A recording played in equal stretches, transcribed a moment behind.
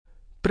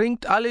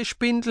Bringt alle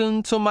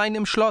Spindeln zu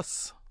meinem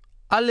Schloss.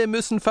 Alle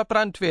müssen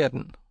verbrannt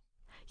werden.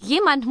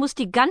 Jemand muss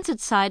die ganze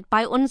Zeit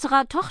bei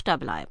unserer Tochter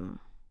bleiben.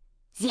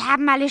 Sie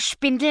haben alle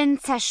Spindeln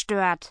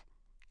zerstört.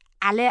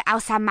 Alle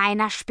außer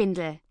meiner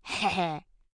Spindel. Hehehe.